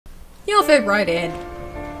You'll fit right in.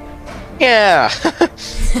 Yeah.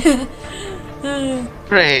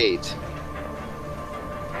 Great.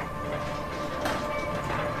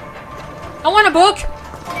 I want a book.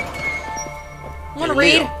 I want to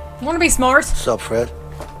read. I want to be smart. What's up, Fred?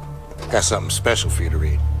 Got something special for you to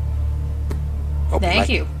read. Hope Thank like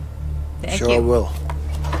you. it. Thank Sure you. I will.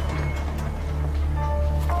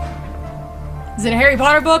 Is it a Harry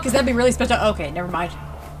Potter book? Because that'd be really special. Okay, never mind.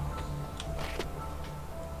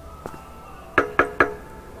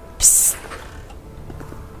 Psst.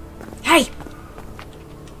 Hey!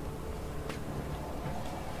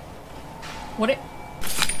 What it?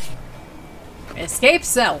 Escape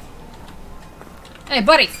cell. Hey,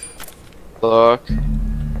 buddy. Look.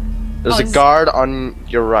 There's a guard on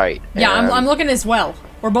your right. Yeah, I'm looking as well.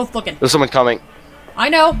 We're both looking. There's someone coming. I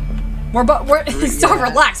know. We're stop,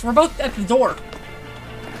 relax. We're both at the door.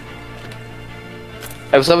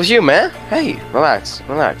 Hey, what's up with you, man? Hey, relax,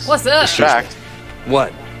 relax. What's up? Distract.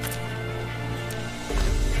 What?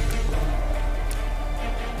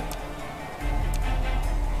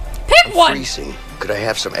 Pick one! Freezing. Could I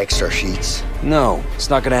have some extra sheets? No, it's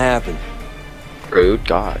not gonna happen. Rude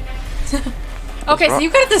God. Okay, so you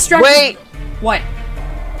gotta distract. Wait! What?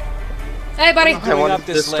 Hey, buddy. I want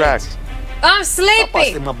to distract. I'm Stop sleepy.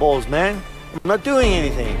 busting my balls, man. I'm not doing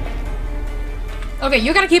anything. Okay,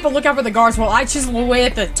 you gotta keep a lookout for the guards while I chisel away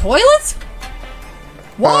at the toilet?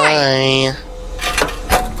 Why?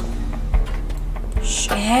 Bye. Shh,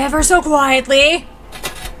 ever so quietly.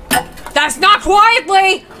 That's not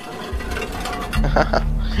quietly!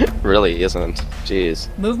 Really isn't. Jeez.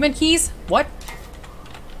 Movement keys? What?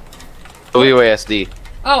 WASD.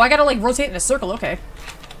 Oh, I gotta like rotate in a circle, okay.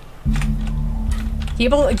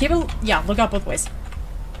 Keep a, yeah, look out both ways.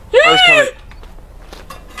 I was coming.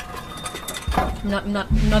 I'm not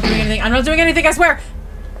doing anything. I'm not doing anything, I swear!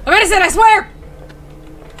 I'm innocent, I swear!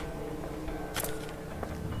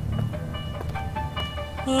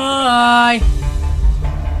 Hi.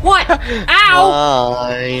 What? Ow!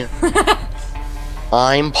 Hi.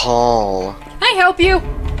 I'm Paul. Can I help you?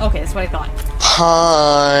 Okay, that's what I thought.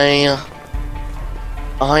 Hi.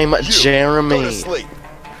 I'm Jeremy. Go to sleep.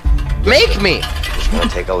 Make me! Just want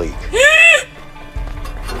to take a leak.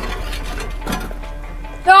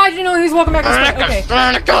 No, I didn't know he was walking back this way. Okay.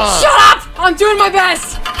 Shut up! I'm doing my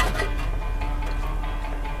best!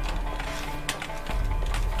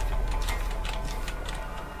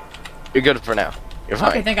 You're good for now. You're fine.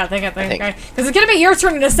 Okay, thank God. Because it's gonna be your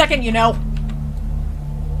turn in a second, you know.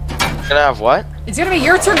 Gonna have what? It's gonna be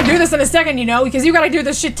your turn to do this in a second, you know, because you gotta do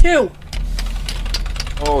this shit too.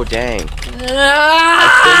 Oh, dang. Ah!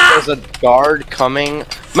 I think there's a guard coming.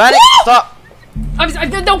 Manic, stop!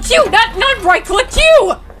 No, Q! Not right click, Q!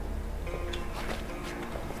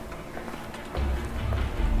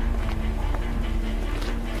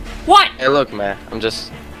 What? Hey, look, man. I'm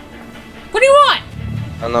just... What do you want?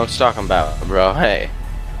 I don't know what you're talking about, bro. Hey.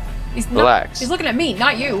 Relax. He's looking at me,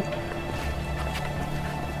 not you.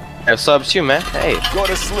 Hey, what's up with you, man? Hey. Go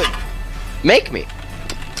to sleep. Make me.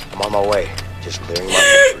 I'm on my way. Just clearing my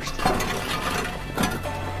papers.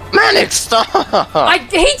 Manic, stop!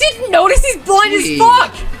 He didn't notice he's blind as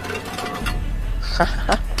fuck!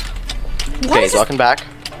 Okay, he's walking back.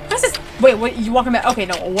 What's this? Wait, you walking back? Okay,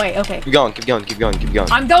 no, away, okay. Keep going, keep going, keep going, keep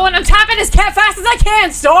going. I'm tapping as fast as I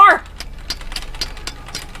can, Star!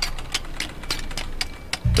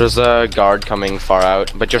 There's a guard coming far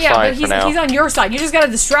out, but you're fine for now. He's on your side. You just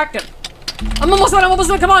gotta distract him. I'm almost done.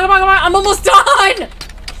 Come on. I'm almost done!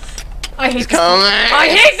 I hate this. I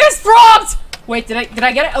hate this prompt! Wait, did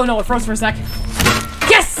I get it? Oh no, it froze for a sec.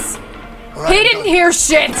 Yes! Right, he didn't hear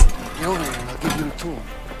shit! Get over here and I'll give you the tool.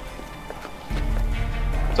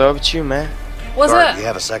 What's up with you, man? What's Guard, up? you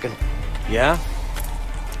have a second? Yeah?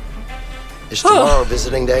 Is tomorrow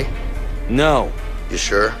visiting day? No. You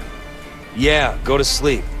sure? Yeah, go to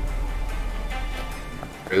sleep.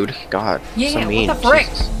 Rude. God. Yeah, so what mean. the frick?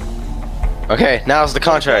 Jesus. Okay, now's the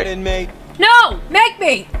contract. Inmate. No! Make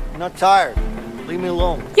me! I'm not tired. Leave me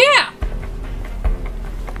alone. Yeah!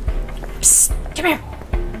 Psst, come here.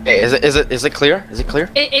 Hey, is it clear? Is it clear?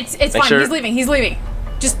 It's Make fine. sure- He's leaving.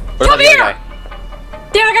 Just What come about the other here! guy?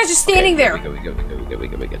 The other guy's just standing there. We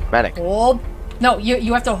good. Manic. Hold. No,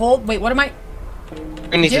 you have to hold. Wait, what am I?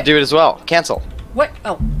 We need to do it as well. Cancel. What?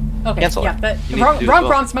 Oh. Okay. Cancel Yeah, it. You need wrong to do it as well.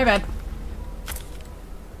 prompts, my bad.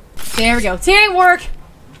 There we go. Teamwork!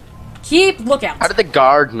 Keep lookout. How did the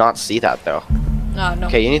guard not see that, though? No.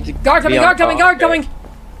 Okay, you need to Guard coming, be on- guard okay. coming!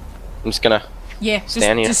 I'm just gonna... Yeah,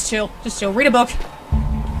 Stand here. just chill. Just chill. Read a book.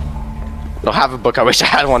 I don't have a book. I wish I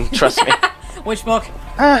had one. Trust me. Which book?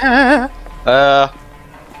 I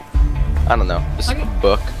I don't know. Just Okay. a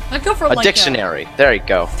book. I'd go for A like dictionary. There you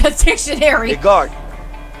go. A dictionary. Hey, guard.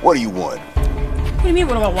 What do you want? What do you mean,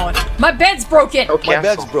 what do I want? My bed's broken! Okay. My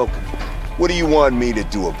bed's broken. What do you want me to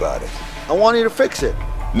do about it? I want you to fix it.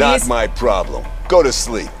 Not Please? my problem. Go to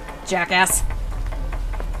sleep. Jackass.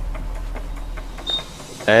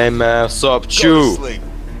 Hey man, what's up, Go to chew? sleep.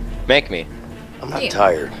 Make me. I'm not Yeah.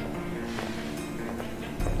 tired.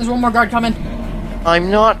 There's one more guard coming. I'm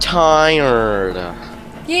not tired.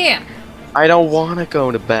 Yeah. I don't want to go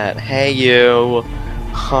to bed. Hey you.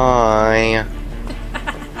 Hi.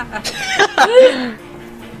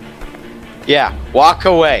 Yeah, walk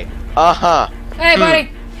away. Uh-huh. Hey, buddy.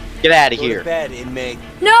 Get out of Go to here. bed, inmate.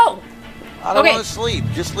 No! I don't Okay. want to sleep.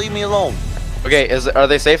 Just leave me alone. Okay, are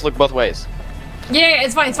they safe? Look both ways. Yeah,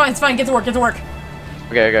 it's fine, it's fine, it's fine. Get to work, get to work.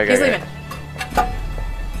 Okay. He's leaving.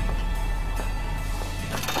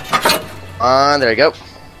 There you go.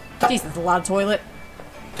 Jeez, that's a loud toilet.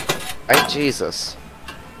 Hey, Jesus.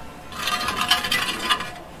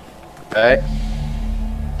 Okay.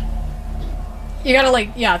 You gotta, like,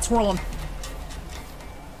 yeah, twirl him.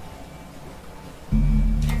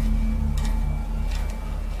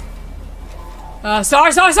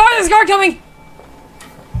 Sorry, there's a guard coming!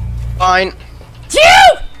 Fine. Chew!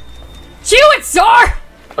 Chew it, Star!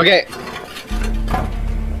 Okay.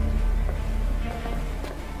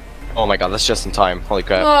 Oh my god, that's just in time. Holy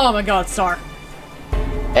crap. Oh my god, Star.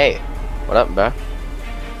 Hey, what up, bro?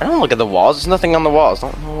 I don't look at the walls. There's nothing on the walls.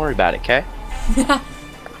 Don't worry about it, okay?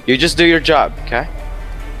 You just do your job, okay?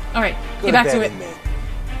 Alright, Go get back to it. inmate.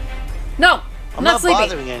 No! I'm I'm not not sleeping.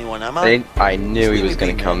 bothering anyone. I'm out. I knew he was Sleepy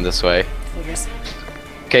gonna big come man. this way. Figures.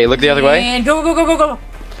 Okay, look the other way. And go.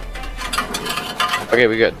 Okay,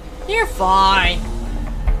 we good. You're fine.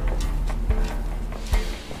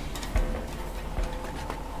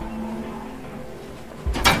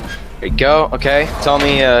 There you go. Okay, tell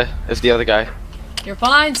me if the other guy. You're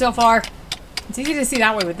fine so far. It's easy to see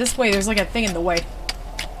that way, but this way there's like a thing in the way.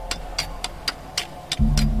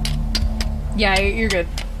 Yeah, you're good.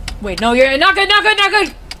 Wait, no, you're not good, not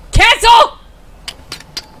good! Cancel!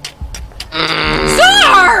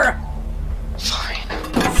 Sir! Fine.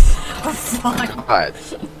 Fine. God.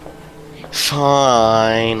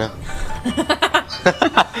 Fine.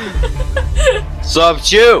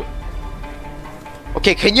 Sup, you?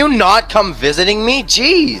 Okay, can you not come visiting me?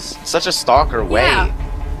 Jeez, such a stalker way. Yeah.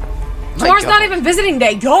 My Tomorrow's God. not even visiting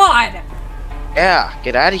day. God! Yeah,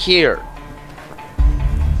 get out of here.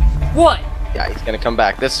 What? Yeah, he's gonna come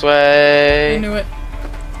back this way. I knew it.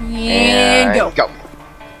 And go. Go.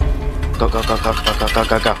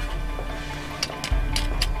 Go.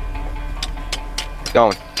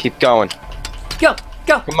 Going. Keep going. Go.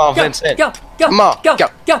 Come on, go, Vincent. Go. Come on. Go. Go.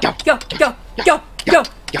 Go. Go.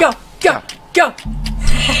 Go. Go.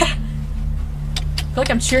 I feel like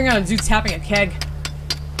I'm cheering on a dude tapping a keg.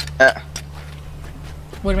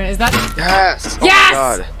 Wait a minute, is that? Yes. Oh Yes!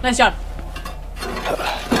 my God. Nice job.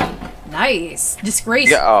 Nice.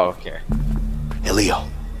 Disgrace. Yeah. Oh, okay. Hey, Leo.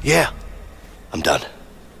 Yeah. I'm done.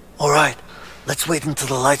 All right. Let's wait until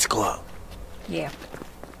the lights go out. Yeah.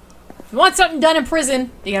 If you want something done in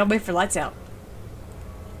prison, you gotta wait for lights out.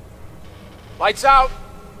 Lights out!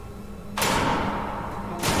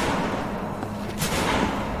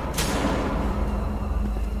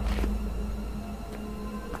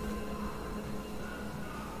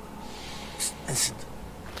 Listen.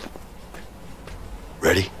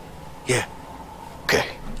 Ready? Yeah. Okay.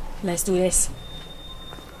 Let's do this.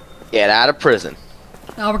 Get out of prison.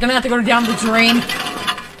 Oh, we're gonna have to go down the drain.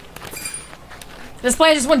 This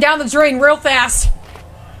plan just went down the drain real fast.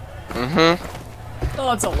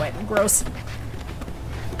 Oh, it's all wet and gross.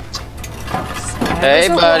 Hey,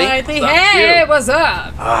 So buddy. quietly. What's up, Hey, you? what's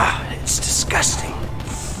up? Ah, it's disgusting.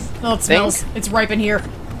 Oh, it smells. It's ripe in here.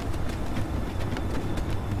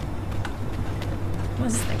 What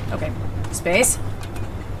is this thing? Okay. Space.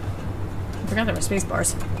 I forgot there were space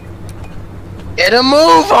bars. Get a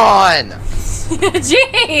move on!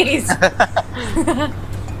 Jeez!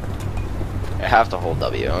 I have to hold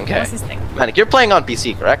W, okay. What's this thing? Manic, you're playing on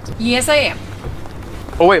PC, correct? Yes, I am.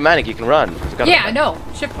 Oh wait, Manic, you can run. You've got Yeah, to- no.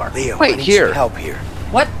 Shift bar. Leo, Wait, I need here. some help here.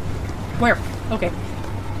 What? Where? Okay.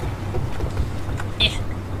 Eh.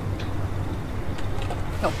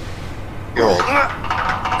 Oh. Roll.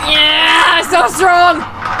 Yeah! So strong!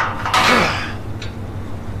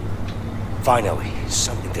 Finally,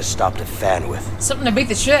 something to stop the fan with. Something to beat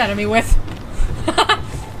the shit out of me with.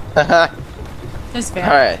 This fan.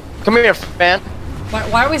 Alright. Come here, fan.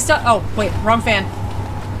 Why are we stuck? Oh, wait. Wrong fan.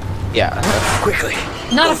 Yeah. Quickly.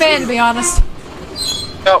 Not a fan, to be honest.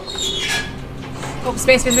 Go. Oh,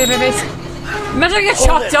 space. Imagine I get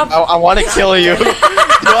chopped up. I want to kill you.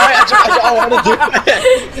 I want to do it.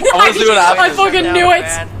 I want to do it after. I fucking knew it.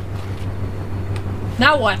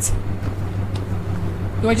 Now what?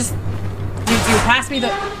 Do I just... Do you pass me the...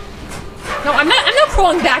 No, I'm not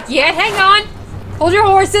crawling back yet. Hang on. Hold your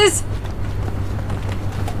horses.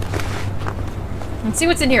 Let's see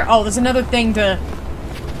what's in here. Oh, there's another thing to...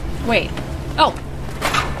 Wait. Oh.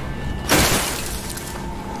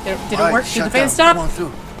 Did it work? Did the fan stop? Come on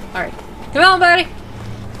through. Alright. Come on, buddy.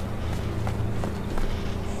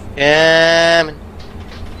 Yeah.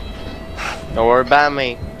 Don't worry about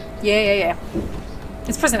me. Yeah.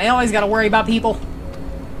 This prison, I always gotta worry about people.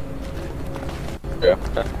 Yeah.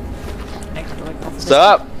 What's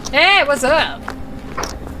up? Hey, what's up?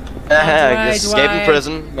 Just escaping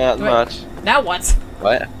prison. Not much. Now what?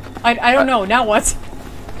 What? I don't know. Now what?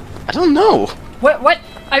 I don't know. What?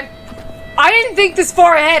 I didn't think this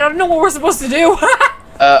far ahead. I don't know what we're supposed to do.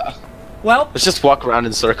 Well. Let's just walk around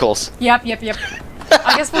in circles. Yep.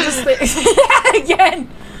 I guess we'll just again.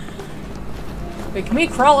 Wait, can we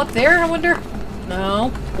crawl up there? I wonder.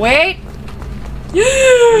 No. Wait. Can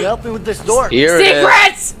you help me with this door? Here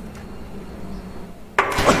Secrets!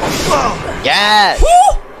 Yes!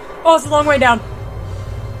 Woo! Oh, it's a long way down.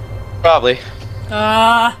 Probably.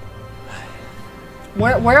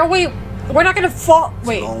 Where are we? We're not gonna fall.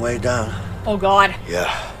 Wait. It's a long way down. Oh God. Yeah.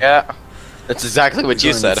 Yeah. That's exactly what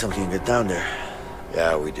you said. Need something to get down there.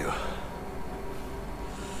 Yeah, we do.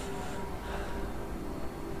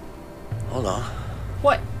 Hold on.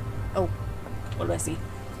 What? Oh. What do I see?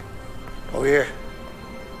 Over here.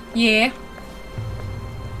 Yeah.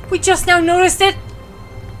 We just now noticed it.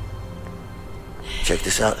 Check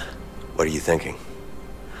this out. What are you thinking?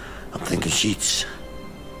 I'm thinking sheets.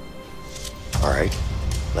 All right.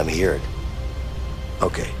 Let me hear it.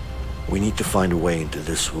 Okay. We need to find a way into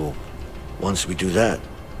this room. Once we do that,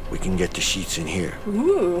 we can get the sheets in here.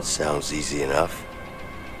 Ooh. Sounds easy enough.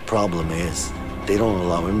 Problem is, they don't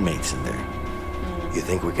allow inmates in there. You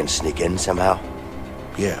think we can sneak in somehow?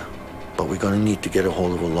 Yeah, but we're gonna need to get a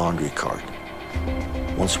hold of a laundry cart.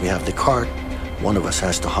 Once we have the cart, one of us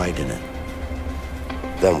has to hide in it.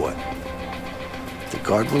 Then what? The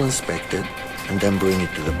guard will inspect it, and then bring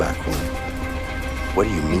it to the back room. What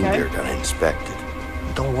do you mean they're gonna inspect it?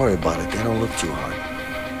 Don't worry about it, they don't look too hard.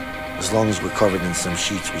 As long as we're covered in some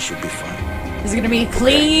sheets, we should be fine. This is gonna be a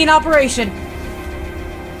clean operation.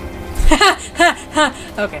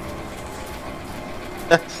 Okay.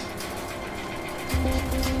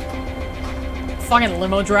 Fucking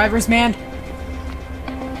limo drivers, man.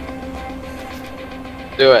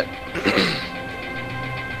 Do it.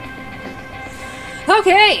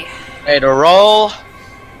 Okay. Ready to roll.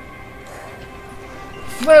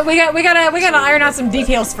 Well, we gotta iron out some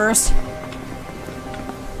details first.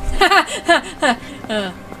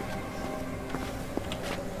 I'm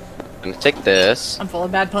gonna take this. I'm full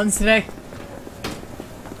of bad puns today.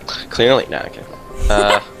 Clearly, no, okay.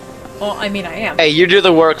 Well, I mean, I am. Hey, you do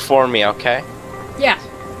the work for me, okay? Yeah.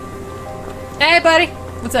 Hey, buddy.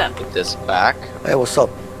 What's up? Put this back. Hey, what's up?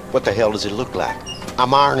 What the hell does it look like?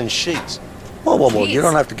 I'm ironing sheets. Whoa, Jeez. you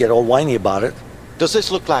don't have to get all whiny about it. Does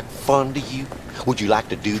this look like fun to you? Would you like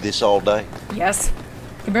to do this all day? Yes.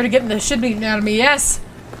 Compared to getting the shit beaten out of me, yes.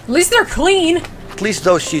 At least they're clean. At least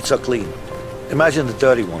those sheets are clean. Imagine the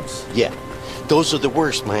dirty ones. Yeah, those are the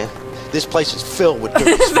worst, man. This place is filled with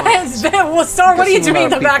dirty spots. Well, Star, what are you doing in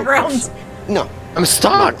the background? No, I'm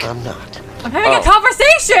stuck. no, I'm not. I'm having a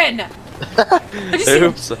conversation!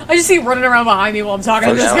 Oops. I just see him running around behind me while I'm talking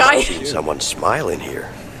to this guy. Someone's smiling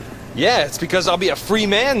here. Yeah, it's because I'll be a free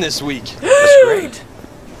man this week. That's great.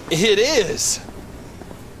 It is.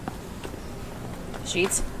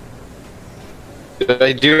 Sheets. Do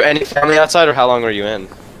I do any family outside, or how long are you in?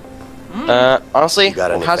 Honestly, You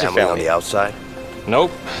got any how's your family on family? the outside?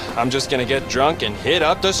 Nope. I'm just gonna get drunk and hit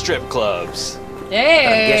up the strip clubs. I'm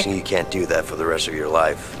Hey. guessing you can't do that for the rest of your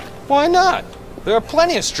life. Why not? There are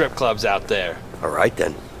plenty of strip clubs out there. All right,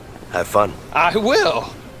 then. Have fun. I will.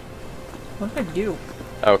 What did I do?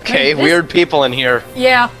 Okay, This- weird people in here.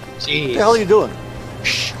 Yeah. Jeez. What the hell are you doing?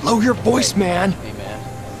 Shh, lower your voice, man.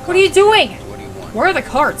 What are you doing? Where are the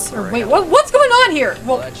carts? Or wait, what's going on here?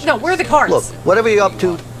 Well, no, where are the carts? Look, whatever you're up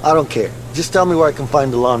to, I don't care. Just tell me where I can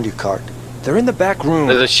find the laundry cart. They're in the back room.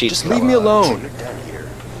 There's a sheet Just cover. leave me alone. Down here.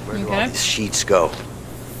 Where do all Okay. these sheets go?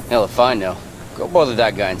 Hell if I know. Go bother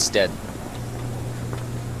that guy instead.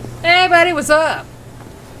 Hey, buddy, what's up?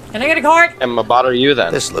 Can I get a cart? Am I bother you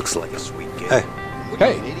then? This looks like a sweet gig. Hey,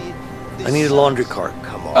 Hey. An idiot? I need a laundry cart.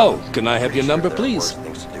 Come on. Oh, can I have your Pretty number, there are please? worse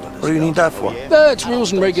things to do in this What do you need stuff. that for? Oh, yeah? That's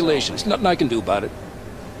rules and regulations. Nothing I can do about it.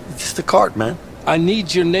 It's just a cart, man. I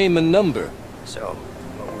need your name and number. So,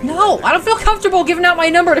 No, I don't feel comfortable giving out my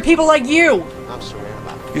number to people like you. I'm sorry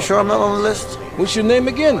about You sure I'm not on the list? What's your name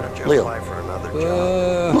again? Leo.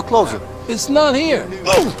 Look closer. It's not here.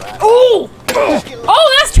 Oh!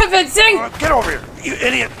 Oh, that's convincing! Get over here, you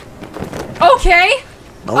idiot! Okay.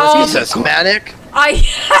 Jesus, Manic.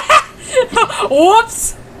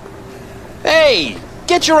 Whoops! Hey,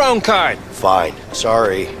 get your own card. Fine.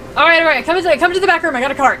 Sorry. Alright, come to the back room, I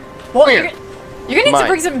got a cart. Well, Here. you're gonna need to Mine.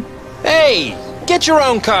 bring some... Hey, get your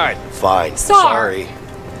own card. Fine. Star. Sorry.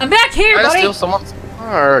 I'm back here, Trying to buddy! steal someone's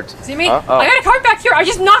card. See me? Uh-oh. I got a cart back here, I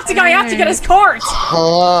just knocked a guy out to get his cart!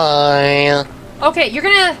 Hi. Okay, you're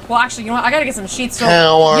gonna... Well, actually, you know what? I gotta get some sheets, so...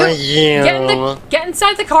 How are you? Get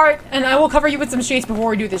inside the cart, and I will cover you with some sheets before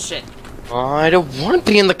we do this shit. I don't want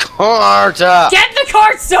to be in the cart. Get in the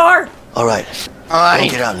cart, Star! All right. I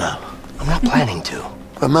Get out now. I'm not planning to.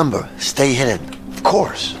 Remember, stay hidden. Of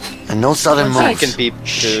course. And no sudden fucking moves. people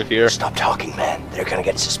here. Stop talking, man. They're gonna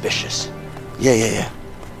get suspicious. Yeah.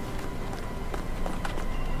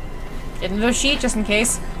 Get into those sheets, just in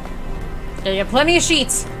case. Yeah, you got plenty of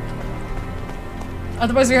sheets.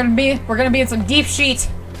 Otherwise, we're gonna be in some deep sheet.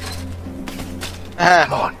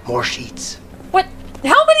 Come on, more sheets. What?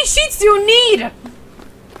 How many sheets do you need?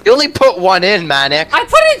 You only put one in, Manic. I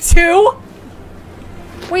put in 2!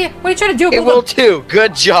 What are you trying to do? It will too.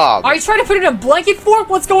 Good job. Are you trying to put it in a blanket form?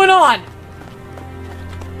 What's going on?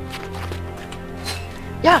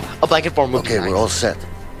 Yeah, a blanket form would be Okay, nice. we're all set.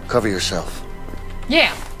 Cover yourself.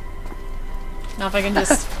 Yeah. Now if I can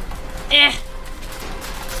just...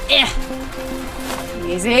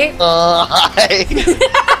 Easy. Hi.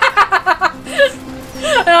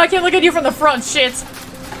 Oh, I can't look at you from the front, shit.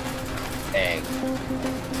 Dang.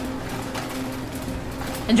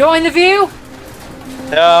 Enjoying the view?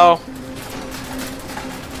 No.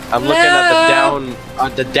 I'm looking No.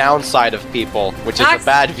 at the downside of people, which is a Ax-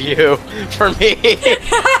 bad view for me.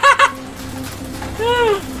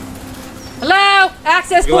 Hello?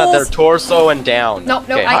 Access You at their pools? torso and down. No,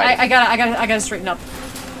 Okay, hide. I gotta straighten up.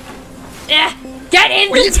 Get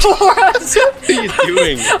in the door! What are you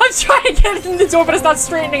doing? I'm trying to get in the door, but it's not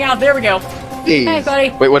straightening out. There we go. Jeez. Hey, buddy.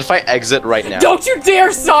 Wait, what if I exit right now? Don't you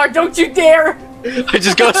dare, Sar! Don't you dare! I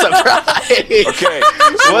just go surprise. Okay.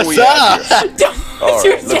 What's up? Don't All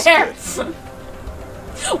you right, looks dare!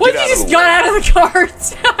 What, Get you out of just the got out of the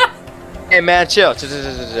cart? Hey man, chill.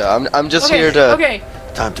 I'm just here to. Okay.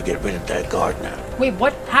 Time to get rid of that guard now. Wait,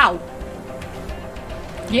 what? How?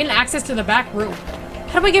 Gain access to the back room.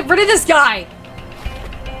 How do I get rid of this guy?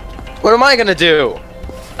 What am I gonna do?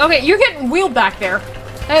 Okay, you're getting wheeled back there.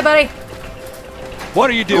 Hey, buddy. What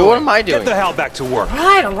are you doing? What am I doing? Get the hell back to work.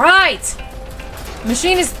 All right.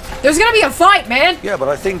 Machine is... There's gonna be a fight, man. Yeah, but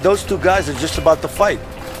I think those two guys are just about to fight.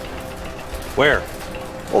 Where?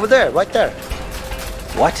 Over there, right there.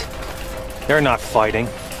 What? They're not fighting.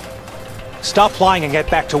 Stop lying and get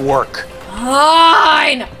back to work.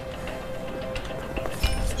 Fine.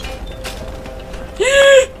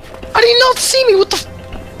 How do you not see me? What the?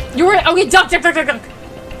 You were... Okay, duck.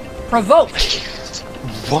 Provoke.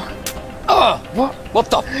 What? What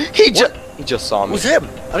the? He just saw It me. was him.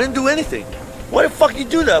 I didn't do anything. What the fuck you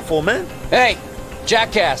do that for, man? Hey,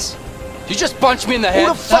 jackass. You just punched me in the head.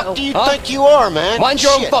 Who the fuck do you Huh? think you are, man? Mind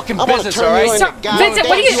your own Shit. fucking I'm gonna business, turn alright? you into Sir, goddamn Vincent,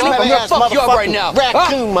 what are you- slap I'm gonna ass fuck you up right motherfucking now.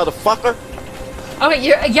 Raccoon, motherfucker. Okay,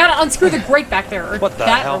 you gotta unscrew the grate back there. Or What the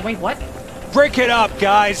that, hell? Or wait, what? Break it up,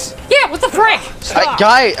 guys. Yeah, what the frick?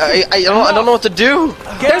 I don't know what to do.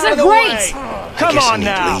 Get There's out a of the grate. way. Come Guess I on need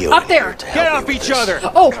now. Leo Up in there. here to Get help off me with each this. other.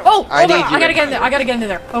 Oh, I hold need on. you I gotta to- get in there. I gotta get into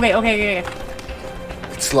there. Okay.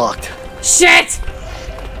 It's locked. Shit!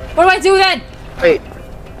 What do I do then? Wait,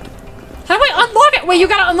 How do I unlock it? Wait, you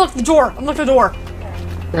gotta unlock the door. Unlock the door.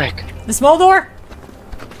 Rick. The small door?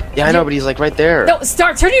 Yeah, I know, but he's like right there. No,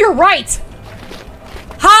 turn to your right.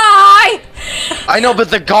 Hi! I know, but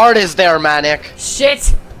the guard is there, Manic. Shit.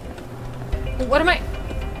 What do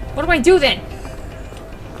I do then?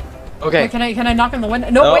 Okay, Wait, can I knock on the window?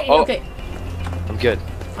 No, Oh, wait, oh. okay. I'm good.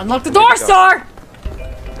 Unlock the door, to go. Star!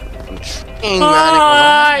 Dang,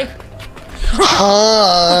 Hi!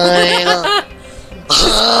 Hi.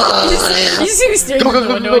 You see me staring Go, through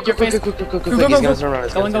the window at your face. Quick. Go, He's go. gonna turn around.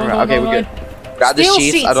 He's Going, gonna turn going, around. Okay, going, we're going. good. Grab the Steal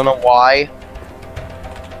sheets. sheets. I don't know why.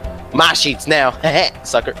 My sheets now.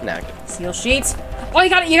 Sucker. Nah. Seal sheets. Oh, you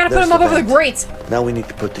gotta put That's them up the over the vent. grate. Now we need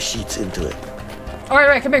to put the sheets into it.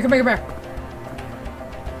 Alright, come here.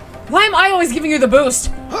 Why am I always giving you the boost?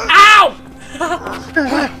 Ow!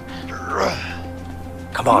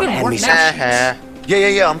 Come on, You can hand work me some now. sheets.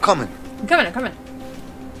 Yeah, I'm coming. I'm coming.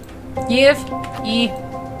 Give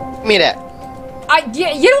me that.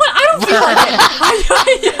 you know what? I don't feel like it.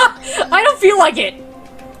 I don't feel like it.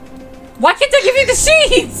 Why can't I give you the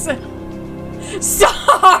sheets?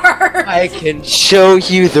 Star! I can show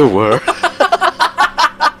you the world.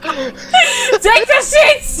 Take the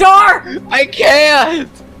seat, Star! I can't.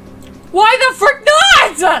 Why the frick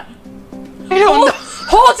not? I don't know.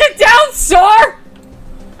 Hold it down, Star!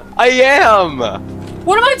 I am.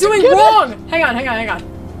 What am I doing wrong? Hang on.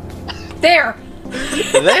 There.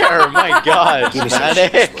 There, my God. Give me some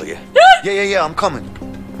Manic. sheets, will you? Yeah, I'm coming.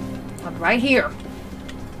 I'm right here.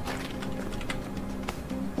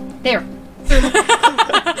 There.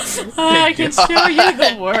 I can show you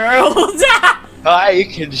the world. I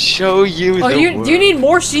can show you the world. Do you need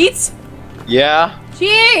more sheets? Yeah.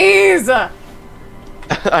 Jeez.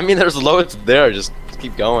 I mean, there's loads there. Just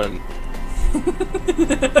keep going.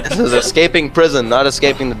 This is escaping prison, not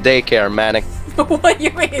escaping the daycare, Manic. What do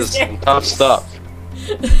you mean? This is some tough stuff.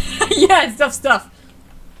 Yeah, it's tough stuff.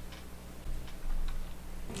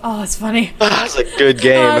 Oh, it's funny. That's a good I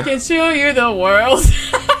game. can show you the world.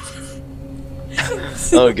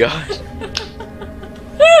 Oh God.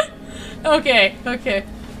 Okay.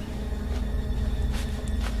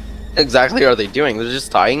 Exactly are they doing? They're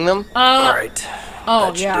just tying them? All right. Oh,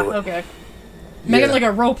 That should yeah, do it. okay. Making Yeah. like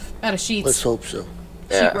a rope out of sheets. Let's hope so.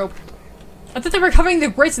 Sheet rope. I thought they were covering the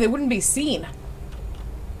grate so they wouldn't be seen.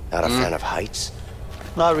 Not a fan of heights?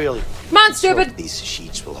 Not really. Come on, So stupid! these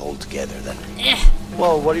sheets will hold together then. Eh.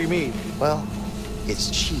 Well, what do you mean? Well,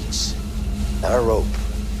 it's sheets, not a rope.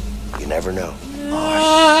 You never know.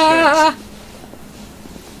 Ah.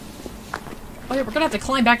 Oh yeah, we're gonna have to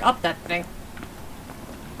climb back up that thing.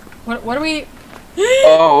 What are we?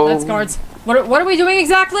 Oh. That's guards. What are we doing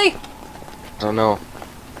exactly? I don't know.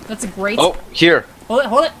 That's a grate. Oh, here.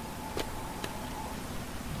 Hold it.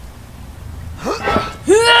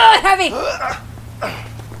 Heavy!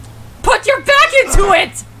 Put your back into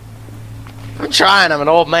it! I'm trying. I'm an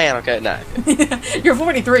old man. Okay, nah. You're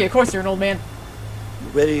 43. Of course you're an old man.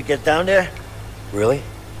 Ready to get down there? Really?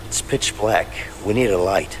 It's pitch black. We need a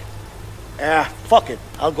light. Ah, fuck it.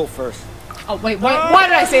 I'll go first. Oh wait, why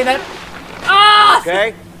did I say that? Ah!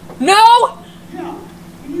 Okay? No! Yeah,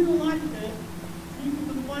 we need a light there. You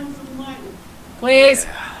can find some light. Please.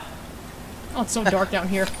 Oh, it's so dark down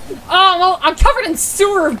here. Oh well, I'm covered in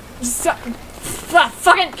sewer.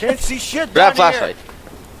 Fucking. Can't see shit Grab down flashlight.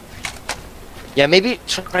 Yeah, maybe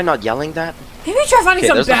try not yelling that. Maybe try finding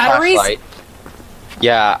some there's batteries. The flashlight.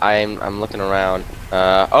 Yeah, I'm looking around.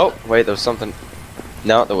 Oh wait, there was something.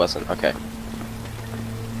 No, there wasn't. Okay.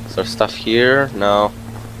 Is there stuff here? No.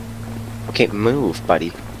 Okay, move,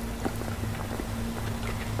 buddy.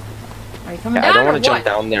 Are you coming Yeah, down? I don't want want to jump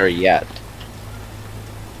down there yet.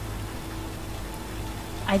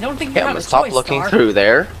 I don't think you Yeah, I'm have gonna a stop choice, looking Star. through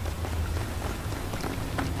there.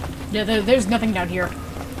 Yeah, there's nothing down here.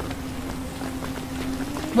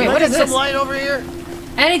 Wait, Can what I is get this? some light over here?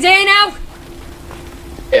 Any day now?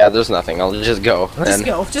 Yeah, there's nothing. I'll just go.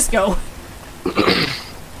 Just go.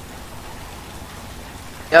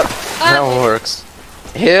 Yep, that works.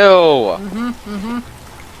 Ew.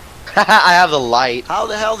 I have the light. How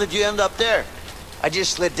the hell did you end up there? I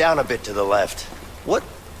just slid down a bit to the left. What?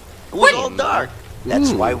 It was all dark.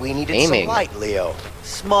 That's why we needed aiming. some light, Leo.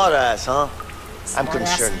 Smart ass, huh? I'm Smart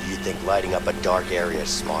ass. concerned you think lighting up a dark area is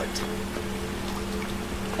smart.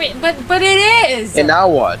 Wait, but it is. And now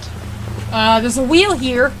what? There's a wheel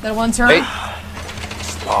here that one turn. Wait.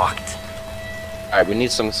 It's locked. Alright, we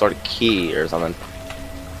need some sort of key or something.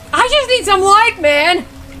 I just need some light, man.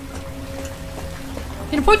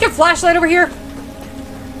 Can you point your flashlight over here?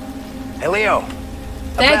 Hey, Leo.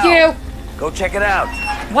 Thank you. Go check it out.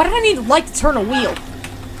 Why did I need light to turn a wheel?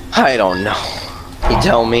 I don't know. You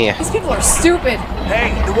tell me. These people are stupid.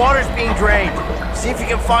 Hey, the water's being drained. See if you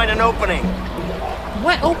can find an opening.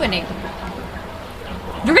 What opening?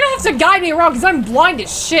 You're gonna have to guide me around because I'm blind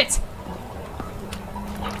as shit.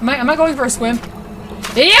 Am I going for a swim?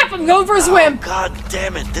 Yep, I'm going for a swim. Oh, God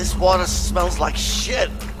damn it, this water smells like shit.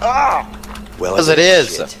 Ah! Well, Because it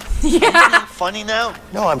is. shit. Yeah. Funny now?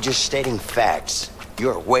 No, I'm just stating facts.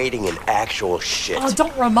 You're wading in actual shit. Oh,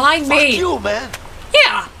 don't remind Fuck me. you, man.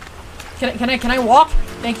 Yeah. Can I walk?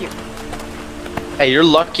 Thank you. Hey, you're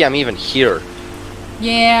lucky I'm even here.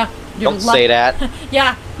 Yeah. You're Don't say that.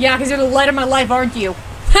 Yeah, because you're the light of my life, aren't you?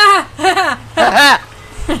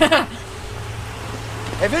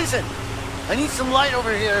 Hey, Vincent. I need some light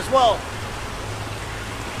over here as well.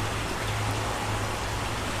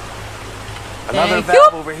 Another Thank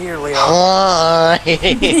valve you. over here, Leo.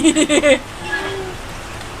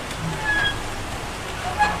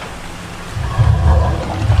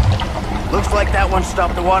 Looks like that one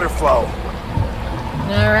stopped the water flow.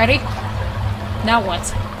 Alrighty. Now what?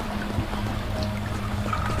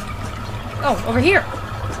 Oh, over here.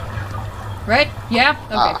 Right? Yeah?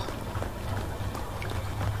 Okay.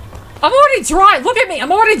 I'm already dry. Look at me.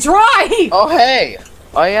 I'm already dry. Oh, hey.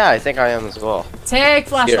 Oh, yeah, I think I am as well. Take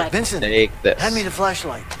flashlight. Here, Vincent, take this. hand me the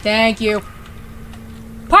flashlight. Thank you.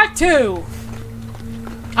 Part 2.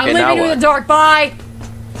 I'm Okay, now leaving you in what? the dark. Bye.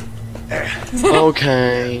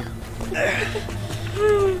 Okay.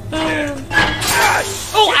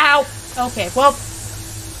 Oh, ow. Okay, well,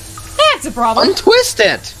 that's a problem. Untwist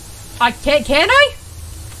it. I can't. Can I?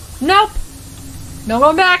 Nope. No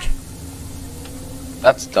going back.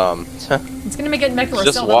 That's dumb. It's gonna make it make It's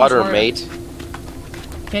just water, mate.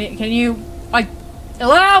 Can you?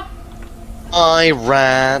 Hello? I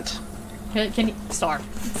rat. Can you? Star.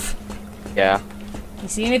 Yeah. You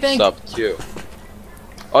see anything? Sup, Q.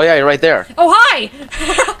 Oh yeah, you're right there. Oh, hi!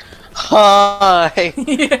 Hi.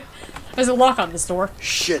 There's a lock on this door.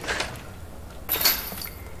 Shit.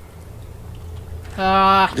 This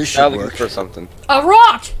Now should looking work. for something. A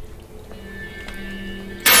rock!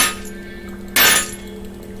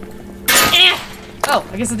 Eh. Oh,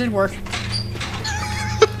 I guess it did work.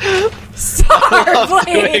 Star,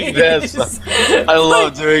 Doing this. I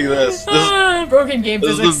love doing this. Broken game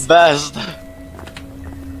This physics. is the best.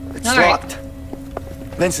 It's All right. locked.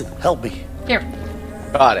 Vincent, help me. Here.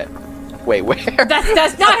 Got it. Wait, where?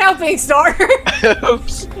 That's not helping, Star.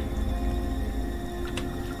 Oops.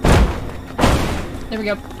 There we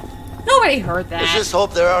go. Nobody heard that. Let's just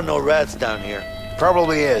hope there are no rats down here.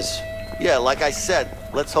 Probably is. Yeah, like I said,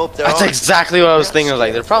 let's hope there That's are. exactly what I was thinking. I was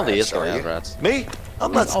like, there Scared probably rats, is going to are have you? rats. Me?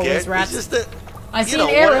 I'm not There's always scared. rats. It's just that, I see you know,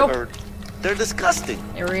 an arrow. whatever. They're disgusting.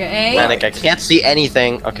 Area A. Manic, I can't see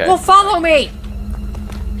anything. Okay. Well, follow me.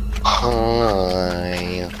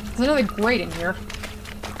 Hi. There's another grate in here.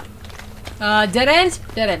 Dead end?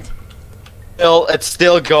 Dead end. It's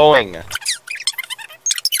still going.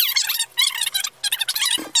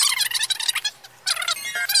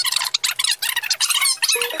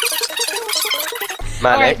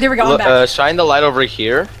 Manic, Alright, there we go, I'm back. shine the light over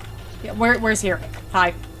here. Yeah, where's here?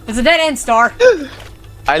 Hi. There's a dead end, Star.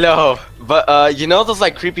 I know, but you know those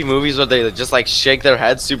like creepy movies where they just like shake their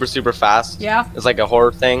heads super fast? Yeah. It's like a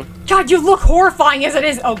horror thing. God, you look horrifying as it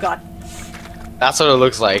is. Oh, God. That's what it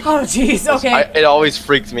looks like. Oh, jeez. Okay. It always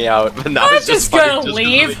freaked me out, but now I'm it's just just funny gonna just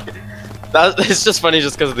 'cause leave. It's just funny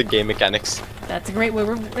just because of the game mechanics. That's a great way.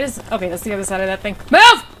 What is? Okay, that's the other side of that thing.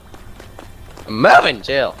 Move! I'm moving,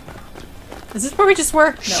 jail. Is this where we just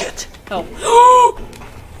were? No. Shit. Oh.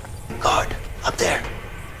 Guard, up there.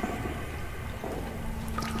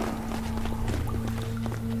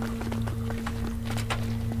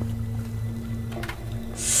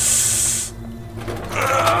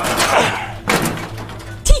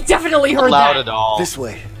 He definitely heard Not loud that. at all. This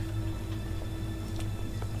way.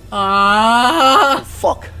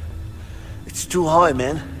 Fuck. It's too high,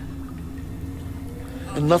 man.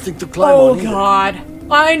 And nothing to climb Oh, on either. God.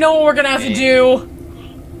 I know what we're gonna have to do.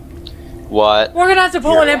 What? We're gonna have to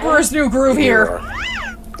pull an Emperor's New Groove here.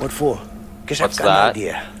 What for? Guess What's I've got that? an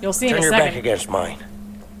idea. You'll see in Turn a your back second. against mine.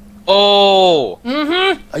 Oh!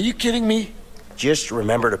 Are you kidding me? Just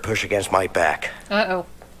remember to push against my back. Uh-oh.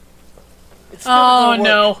 It's never Oh, gonna work.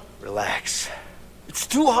 no. Relax. It's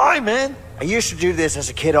too high, man. I used to do this as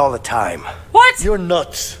a kid all the time. What? You're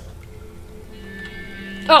nuts.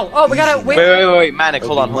 Oh, we gotta wait. Wait, Manic,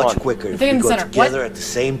 It'll hold be on, hold much on. quicker if Thing we in the go center. together What? at the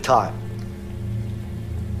same time.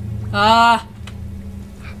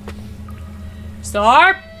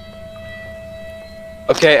 Star?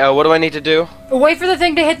 Okay, what do I need to do? Wait for the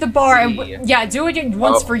thing to hit the bar. And Yeah. yeah, do it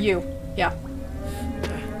once Oh. for you. Yeah.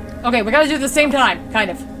 Okay, we gotta do it at the same time,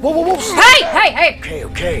 kind of. Whoa, whoa, whoa. stop. Hey! Okay,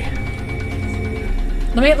 okay.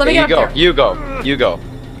 Let me Okay, get you up go, there. you go.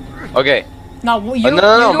 Okay. No, you no, do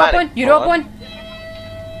up Matt, one. You do hold up on. one.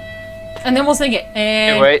 And then we'll sing it.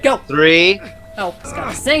 And Okay, wait. go. 3, Oh, it's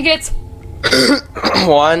gotta sing it.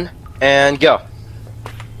 1, and go.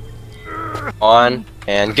 1,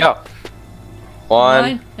 and go.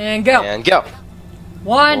 1, and go. and go.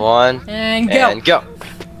 1 1, and go. and go.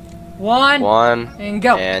 1 1, and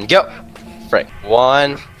go. and go. Frick.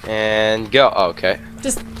 1, and go. Okay.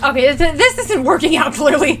 Just okay. This isn't working out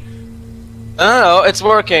clearly. No, it's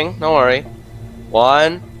working. Don't worry.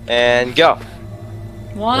 1, and go.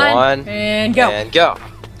 1 and go. And go.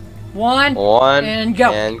 1 1, and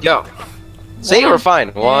go. And go. See, 1 we're fine.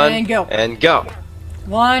 1, and go. And go.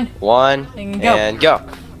 1 1, and go. And go.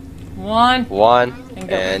 1 1, and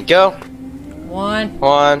go. and go. 1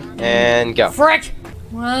 1, and go. Frick.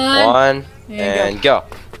 1 1, and and go.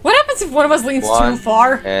 What happens if one of us leans 1, too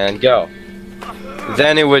far? and go.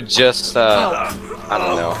 Then it would just, I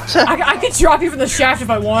don't know. I could drop you from the shaft if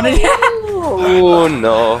I wanted. Oh,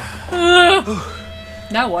 no.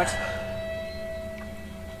 Now what?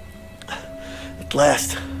 At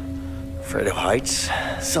last. Afraid of heights?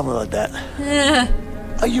 Something like that. Eh.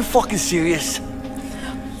 Are you fucking serious?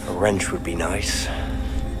 A wrench would be nice.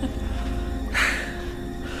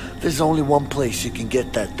 There's only one place you can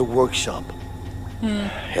get that, the workshop.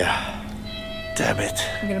 Yeah. Damn it.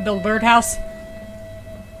 I'm gonna build a birdhouse.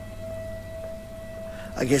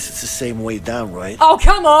 I guess it's the same way down, right? Oh,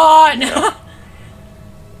 come on!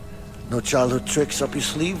 No childhood tricks up your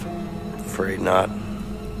sleeve? Afraid not.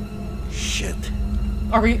 Shit.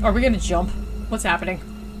 Are we gonna jump? What's happening?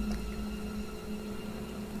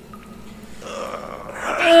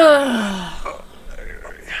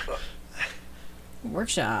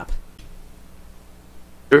 Workshop.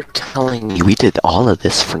 You're telling me we did all of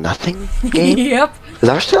this for nothing? Game? Yep. Is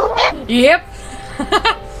that still? Yep.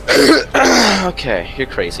 Okay, you're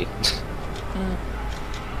crazy.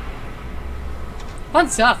 Fun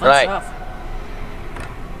stuff. Fun Right. stuff.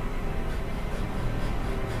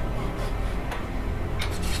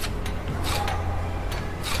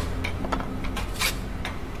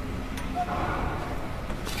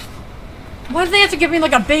 Why do they have to give me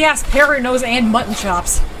like a big ass parrot nose and mutton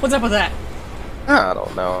chops? What's up with that? I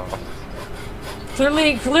don't know.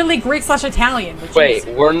 Clearly Greek/Italian. But Wait,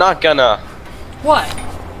 jeez. we're not gonna. What?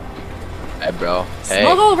 Hey, bro. Hey.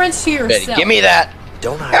 Smuggle a wrench to Betty, yourself. give me that.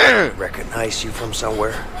 Don't I recognize you from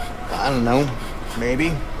somewhere? I don't know.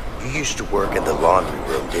 Maybe. You used to work in the laundry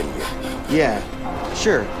room, didn't you? Yeah.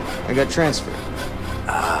 Sure. I got transferred.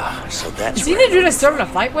 Ah, so that's Is he the dude I started a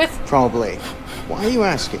fight with? Probably. Why are you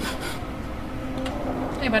asking?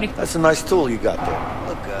 Hey, buddy. That's a nice tool you got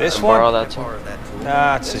there. This Can one? borrow that too?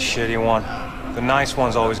 Nah, it's a shitty one. The nice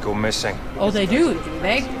ones always go missing. Oh, they do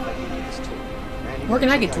they? Where can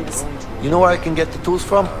I get tools? You know where I can get the tools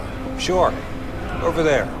from? Sure. Over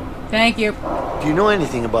there. Thank you. Do you know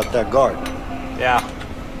anything about that guard? Yeah.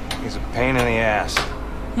 He's a pain in the ass.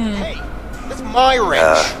 Hey, that's my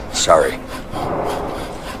wrench. Sorry.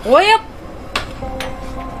 Yep.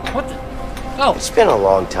 What the? Oh, It's been a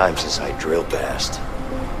long time since I drill bast.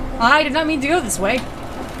 I did not mean to go this way.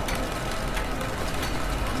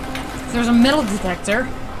 There's a metal detector.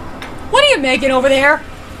 What are you making over there?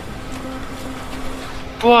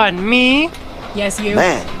 What, me? Yes, you.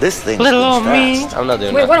 Man, this thing Little old spins me. fast. I'm not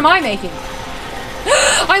doing Wait, that. what am I making?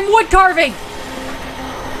 I'm wood carving!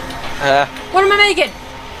 What am I making?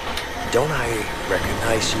 Don't I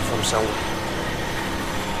recognize you from somewhere?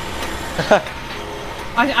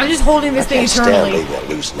 I'm just holding this I thing can't stand eternally. leaving a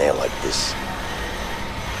loose nail like this.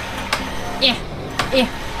 Yeah. Yeah.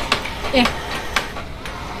 Yeah.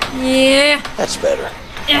 Yeah. That's better.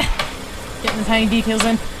 Yeah. Getting the tiny details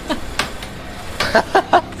in.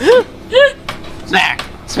 Smack!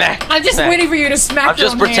 Smack! I'm just smack. waiting for you to smack I'm your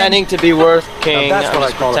just own pretending to be worth king. Now that's I'm what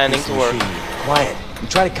just I call a pretending piece to of work. machinery. Quiet. And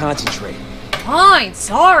try to concentrate. hand. Fine,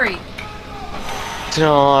 sorry.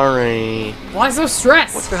 Sorry. Why so What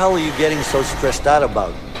stressed? the hell are you getting so stressed out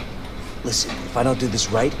about? Listen, if I don't do this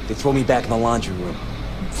right, they throw me back in the laundry room.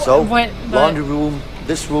 So, What- but- laundry room,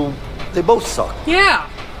 this room, they both suck. Yeah.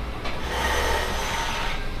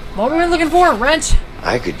 What were we looking for? A wrench?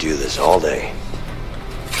 I could do this all day.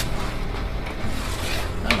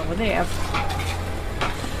 I don't know what they have.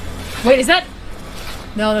 Wait, is that?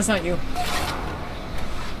 No, that's not you.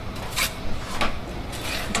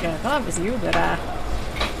 Yeah, I thought it was you, but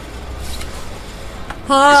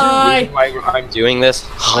Hi. Is there a reason why I'm doing this?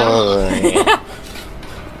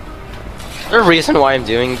 Is there a reason why I'm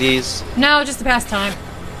doing these? No, just to pass time.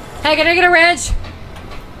 Hey, can I get a wrench?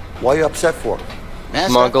 What are you upset for?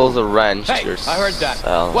 Smuggle the wrench Hey, I heard that.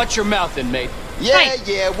 yourself. Watch your mouth, inmate. Yeah, Hey.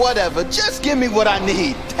 yeah, whatever. Just give me what I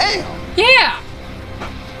need. Damn. Yeah.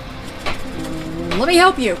 Let me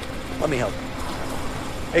help you. Let me help.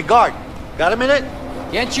 Hey, guard, got a minute?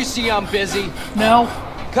 Can't you see I'm busy? No.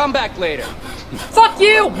 Come back later. Fuck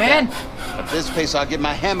you, man. At this pace, I'll get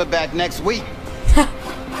my hammer back next week.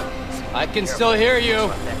 I can still hear you.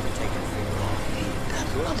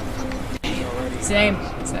 Same.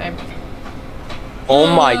 Same. Oh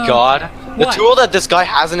my god. The What? tool that this guy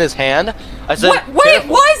has in his hand. I said, What? Wait,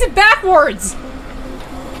 careful. why is it backwards?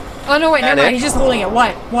 Oh no, wait, never mind. Panic. He's just holding it.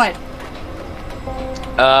 What? What?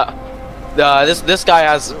 This guy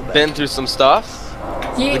has been through some stuff.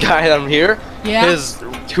 He, The guy that I'm here. Yeah. His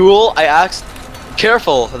tool, I asked,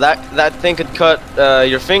 careful, that thing could cut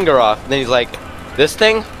your finger off. And then he's like, this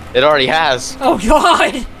thing? It already has. oh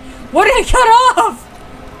god! What did it cut off?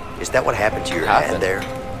 Is that what happened to your Happened. hand there?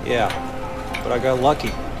 Yeah, but I got lucky.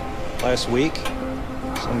 Last week,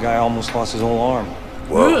 some guy almost lost his whole arm.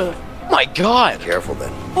 Whoa. Ugh. Oh my god. Careful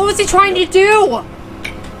then. What was he trying to do?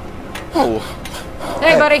 Oh.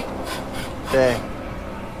 Hey, buddy. Hey.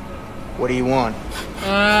 What do you want?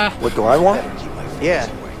 What do I want? Yeah.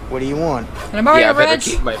 What do you want? Can I borrow Yeah, I your better wrench?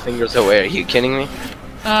 keep my fingers away. Are you kidding me?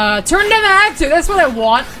 Turn down the attitude. That's what I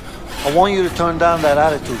want. I want you to turn down that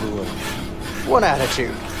attitude a little. What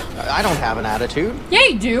attitude? I don't have an attitude. Yeah,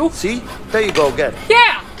 you do. See? There you go, get it.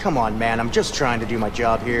 Yeah. Come on, man. I'm just trying to do my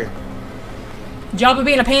job here. Job of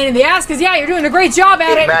being a pain in the ass, because yeah, you're doing a great job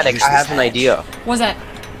at Hey, it. Manic, I have an idea. What's that?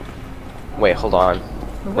 Wait, hold on.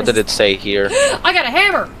 What did it say here? I got a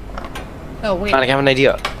hammer. Oh, wait. Manic, I have an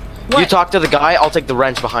idea. What? You talk to the guy, I'll take the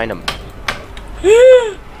wrench behind him.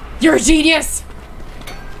 You're a genius.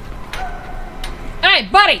 Hey,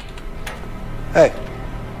 buddy. Hey.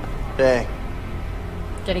 Hey,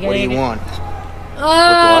 Get what do you want? What do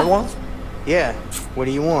I want? Yeah, what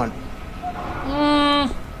do you want?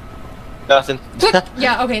 Nothing.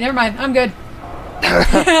 Yeah, okay, never mind. I'm good.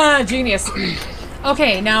 Genius.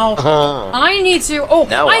 Okay, now I need to. Oh,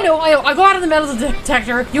 Now I what? know. I go out of the metal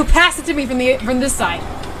detector. You pass it to me from this side.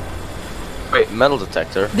 Wait, metal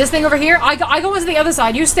detector? This thing over here. I go into the other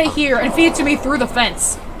side. You stay here and feed it to me through the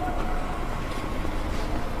fence.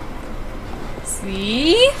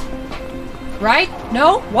 See? Right?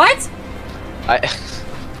 No? What? I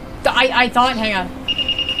thought. Hang on.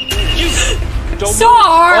 Don't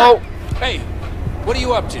Star! Oh! Hey, what are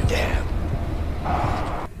you up to? Damn.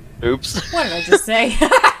 Oops. What did I just say?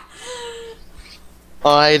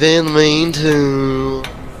 I didn't mean to.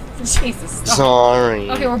 Jesus. Stop. Sorry.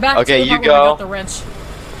 Okay, we're back Okay, to the you part where I go. got the wrench.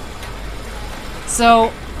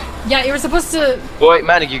 So, yeah, you were supposed to. Wait,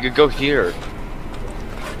 Manic, you could go here.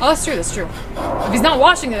 Oh, that's true. That's true. If he's not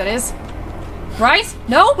watching, that is. Right?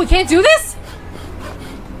 No, we can't do this.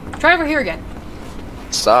 Try over here again.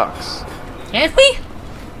 Sucks. Can't we?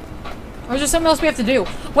 Or is there something else we have to do?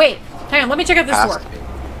 Wait, hang on. Let me check out this door.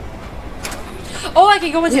 Oh, I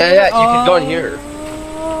can go into. Yeah, you can go in here.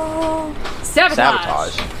 Sabotage.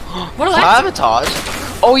 Sabotage. What are that? Sabotage?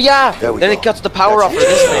 Oh yeah. Then it cuts the power off for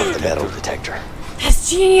this thing. The metal detector. That's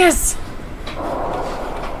genius.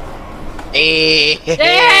 Hey.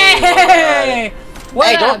 Hey! What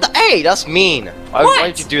Hey, up? hey, that's mean. Why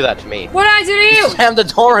did you do that to me? What did I do to you? Slammed the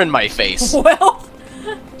door in my face. Well.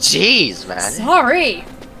 Jeez, man. Sorry.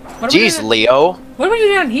 Jeez, Leo. What do we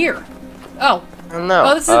do down here? Oh. I don't know.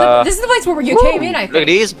 Oh, this is the place where you came in, I think. Look at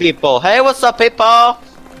these people. Hey, what's up, people?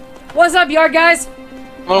 What's up, yard guys?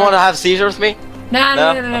 Want to have seizure with me? Nah,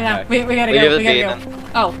 no. Okay. We gotta We go. give it We B, gotta go.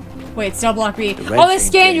 Oh, wait, cell block B. The Oh, red they thing's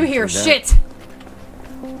scanned you getting here. through Shit.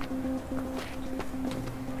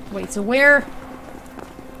 Wait, so where?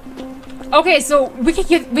 Okay, so we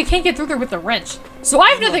can't get through there with the wrench. So I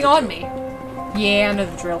have nothing on me. Yeah, I know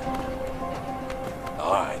the drill.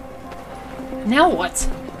 Alright. Now what?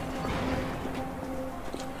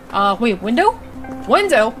 Wait, window?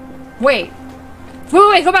 Window? Wait,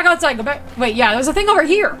 go back outside, go back. Wait, yeah, there's a thing over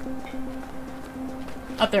here.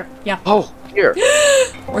 Up there, yeah. Oh, here.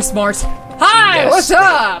 We're smart. Hi, Yes. what's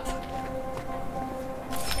up?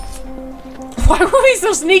 Why were we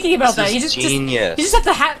so sneaky about that? This is genius. You just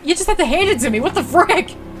have to hand it to me. What the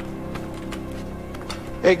frick?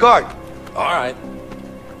 Hey, guard. Alright.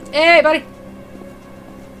 Hey, buddy.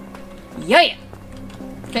 Yeah.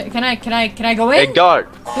 Can I go in? Hey, guard.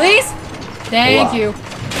 Please? Thank Wow. you.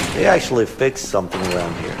 They actually fixed something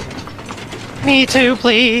around here. Me too,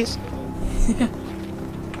 please. I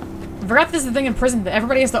forgot this is the thing in prison that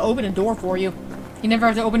everybody has to open a door for you. You never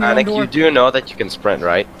have to open your I own think door. you do know that you can sprint,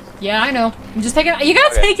 right? Yeah, I know. I'm just taking. You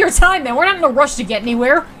gotta take your time, man. We're not in a rush to get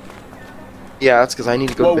anywhere. Yeah, that's because I need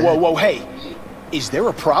to go to bed. Whoa, hey. Is there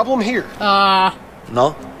a problem here?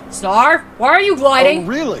 No? Star? Why are you gliding? Oh,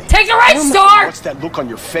 really? Take the right, Star! What's that look on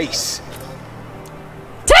your face?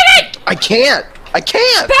 Take it! I can't! I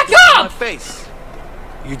can't! Back My up! face.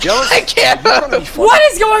 You jealous? I can't! What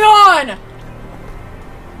is going on?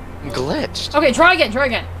 I'm glitched. Okay, try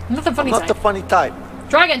again, Not the funny Not side. the funny type.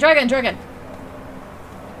 Try again.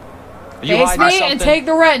 Are you Face hiding me something? and take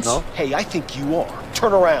the wrench. No? Hey, I think you are.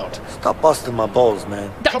 Turn around. Stop busting my balls,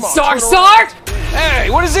 man. Come on, Star, turn Star! Hey,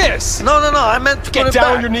 what is this? No, I meant to Get put it down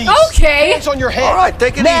back. on your knees. Okay. Hands on your head. All right,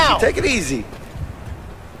 take it now. easy. Take it easy.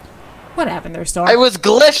 What happened there, Star? I was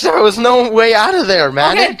glitched. There was no way out of there,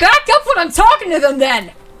 man. Okay, back up when I'm talking to them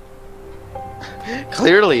then.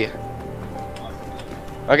 Clearly.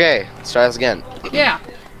 Okay, let's try this again. Yeah.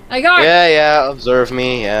 I got it. Yeah, observe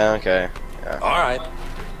me. Yeah, okay. Yeah. Alright.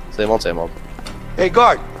 Same old. Hey,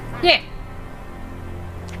 guard. Yeah.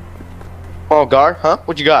 Oh, guard? Huh?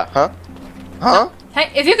 What you got? Huh?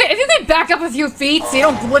 Hey, if you could back up a few feet so you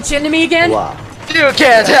don't glitch into me again. Wow. You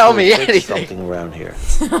can't tell me Fixed anything. something around here.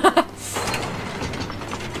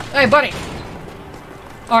 Hey, buddy.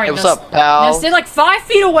 All right. Hey, what's up, pal? Now stay like 5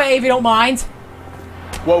 feet away if you don't mind.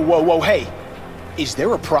 Whoa, hey. Is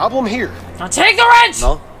there a problem here? Now take the wrench.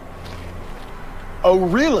 No? Oh,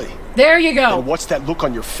 really? There you go. And what's that look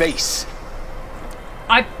on your face?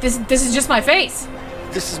 This is just my face.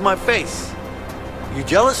 This is my face. You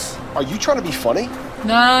jealous? Are you trying to be funny?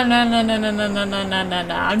 No. I'm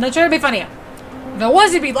not trying to be funny. If I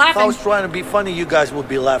was, you'd be laughing. If I was trying to be funny, you guys would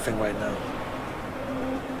be laughing right now.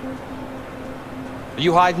 Are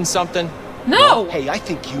you hiding something? No. Hey, I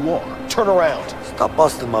think you are. Turn around. Stop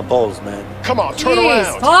busting my balls, man. Come on, turn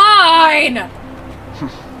Jeez, around. Fine.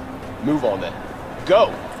 Move on then.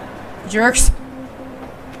 Go. Jerks.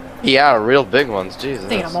 Yeah, real big ones. Jesus.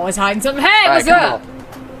 Thinking I'm always hiding something. Hey, Alright, what's up?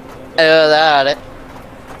 That it.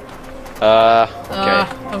 Okay.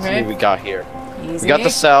 Okay. Let's see what we got here. Easy. We got the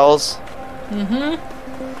cells.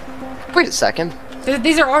 Mm-hmm. Wait a second.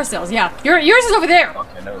 These are our cells, yeah. Yours is over there.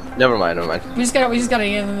 Okay, never mind. We just gotta get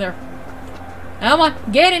in there. Come on,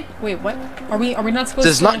 get in. Wait, what? Are we not supposed to?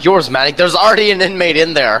 This is not yours, Manic. There's already an inmate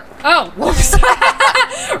in there. Oh, whoops.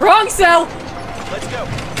 Wrong cell. Let's go.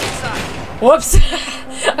 Inside. Whoops.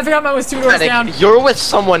 I forgot mine was 2 doors Manic, down. you're with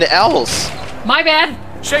someone else. My bad.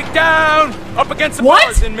 Shake down! Up against the What?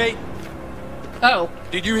 bars, inmate. Oh.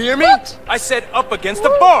 Did you hear me? What? I said up against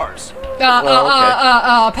the bars.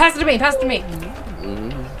 Pass it to me. Pass it to me.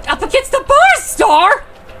 Up against the bar, Star.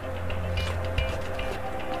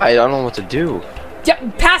 I don't know what to do. Yeah,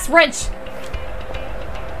 pass wrench.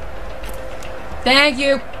 Thank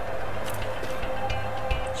you.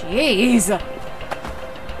 Jeez.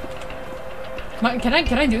 Can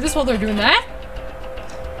I do this while they're doing that?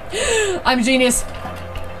 I'm a genius.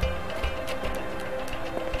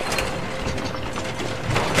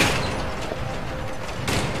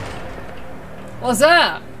 What's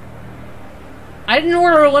up? I didn't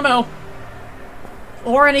order a limo.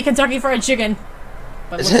 Or any Kentucky Fried Chicken.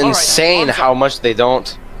 But It's insane how much they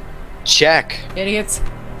don't check. Idiots.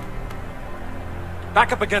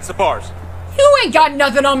 Back up against the bars. You ain't got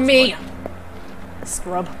nothing on me.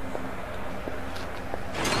 Scrub.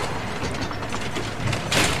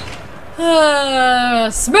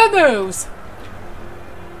 Smooth moves.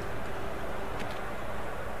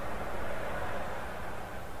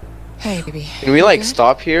 Hey, baby. Can we like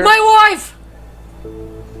stop here? My wife!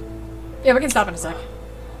 Yeah, we can stop in a sec.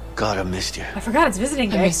 God, I missed you. I forgot it's visiting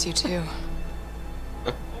day. I miss you too.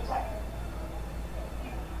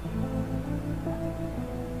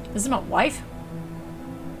 This is my wife?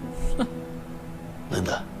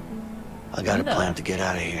 Linda, I got a plan to get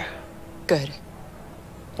out of here. Good.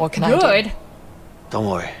 What can I do? Good. Don't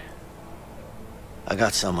worry. I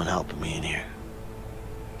got someone helping me in here.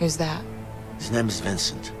 Who's that? His name is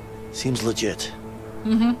Vincent. Seems legit.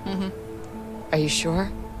 Are you sure?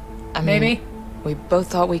 I mean, Maybe. we both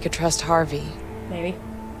thought we could trust Harvey. Maybe.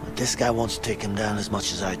 But this guy wants to take him down as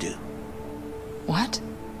much as I do. What?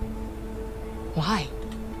 Why?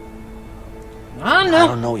 I don't know. I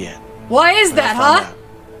don't know yet. Why is But that, I'll find huh? out.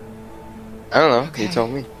 I don't know. Okay. You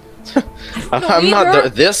told me. don't know I'm not either.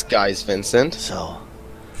 this guy's Vincent. So,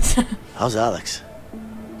 how's Alex?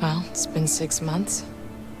 Well, it's been 6 months.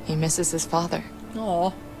 He misses his father.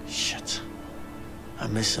 Aw. Shit. I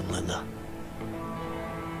miss him, Linda.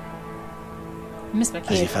 I miss my Has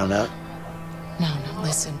he kid. found out? No,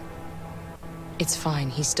 listen. It's fine.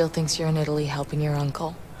 He still thinks you're in Italy helping your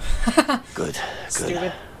uncle. Good, good.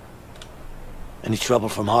 Stupid. Any trouble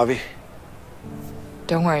from Harvey?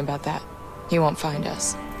 Don't worry about that. He won't find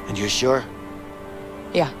us. And you're sure?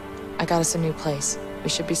 Yeah, I got us a new place. We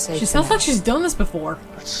should be safe. She for sounds now. like she's done this before.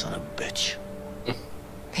 That son of a bitch.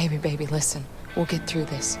 Baby, listen. We'll get through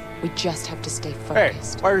this. We just have to stay Hey,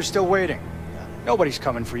 focused. why are you still waiting? Nobody's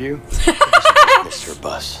coming for you. Mr.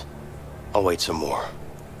 Bus. I'll wait some more.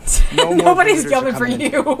 No more Nobody's visitors are coming for in.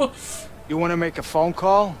 you. You want to make a phone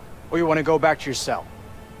call, or you want to go back to your cell?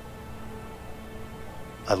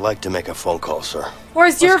 I'd like to make a phone call, sir.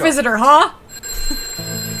 Where's your go. visitor, huh?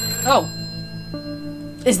 Oh.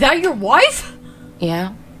 Is that your wife?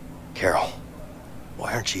 Yeah? Carol,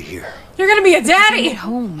 why aren't you here? You're gonna be a At daddy!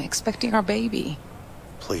 home, expecting our baby.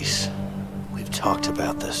 Please, we've talked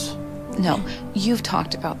about this. No, you've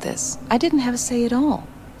talked about this. I didn't have a say at all.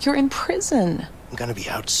 You're in prison. I'm gonna be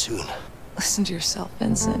out soon. Listen to yourself,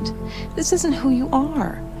 Vincent. This isn't who you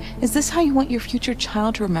are. Is this how you want your future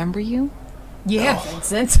child to remember you? Yeah, No.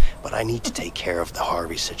 Vincent. But I need to take care of the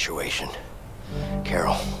Harvey situation.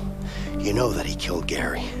 Carol, you know that he killed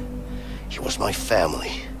Gary. He was my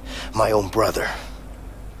family, my own brother.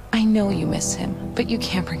 I know you miss him, but you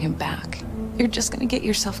can't bring him back. You're just gonna get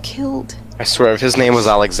yourself killed. I swear, if his name was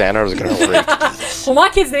Alexander, I was gonna rape. Well, my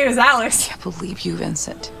kid's name is Alex. I can't believe you,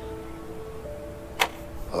 Vincent.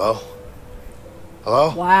 Hello?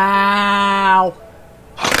 Hello? Wow.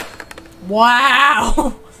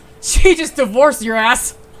 Wow. She just divorced your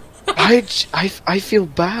ass. I feel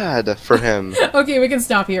bad for him. Okay, we can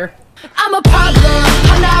stop here. I'm a problem.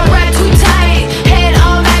 I'm not red too tight.